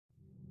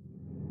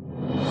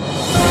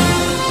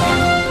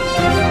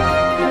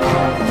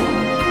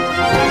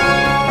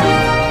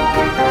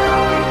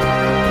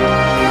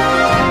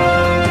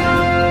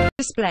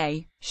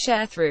Display.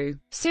 Sharethrough.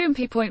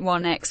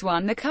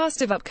 Soompi.1x1 The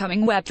cast of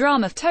upcoming web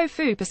drama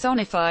Tofu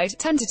Personified,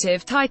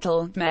 tentative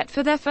title, met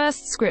for their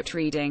first script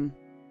reading.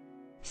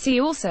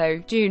 See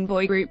also, June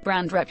boy group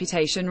brand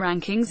reputation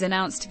rankings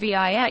announced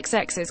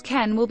VIXX's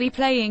Ken will be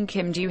playing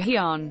Kim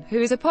Joo-hyun,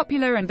 who is a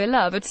popular and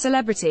beloved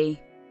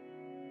celebrity.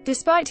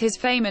 Despite his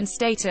fame and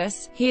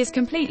status, he is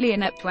completely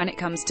inept when it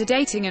comes to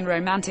dating and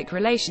romantic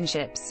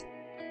relationships.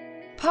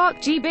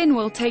 Park Ji-bin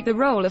will take the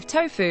role of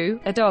Tofu,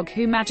 a dog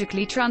who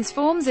magically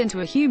transforms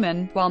into a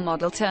human, while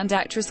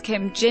model-turned-actress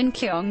Jin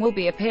Kyung will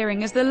be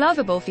appearing as the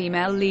lovable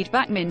female lead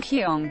Bakmin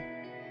Kyung.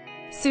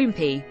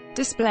 Soompi.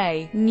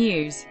 Display.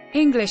 News.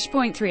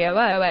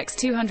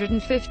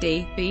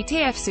 English.300x250,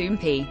 BTF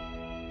Soompi.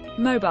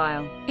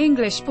 Mobile.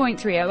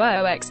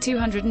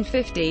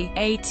 English.300x250,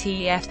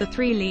 ATF The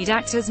three lead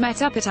actors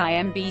met up at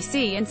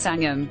IMBC in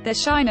Sangam. Their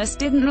shyness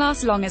didn't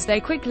last long as they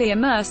quickly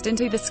immersed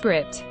into the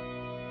script.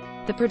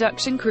 The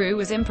production crew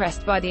was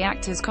impressed by the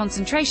actors'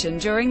 concentration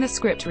during the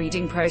script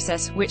reading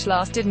process, which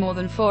lasted more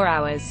than 4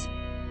 hours.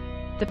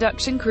 The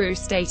production crew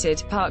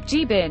stated, Park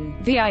Ji-bin,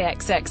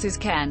 VIXX's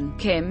Ken,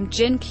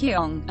 Jin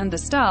Kyung, and the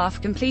staff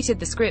completed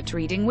the script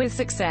reading with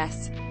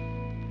success.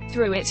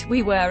 Through it,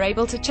 we were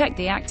able to check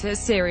the actors'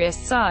 serious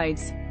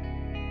sides.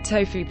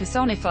 Tofu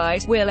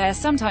Personified will air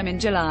sometime in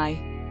July.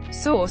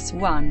 Source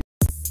 1.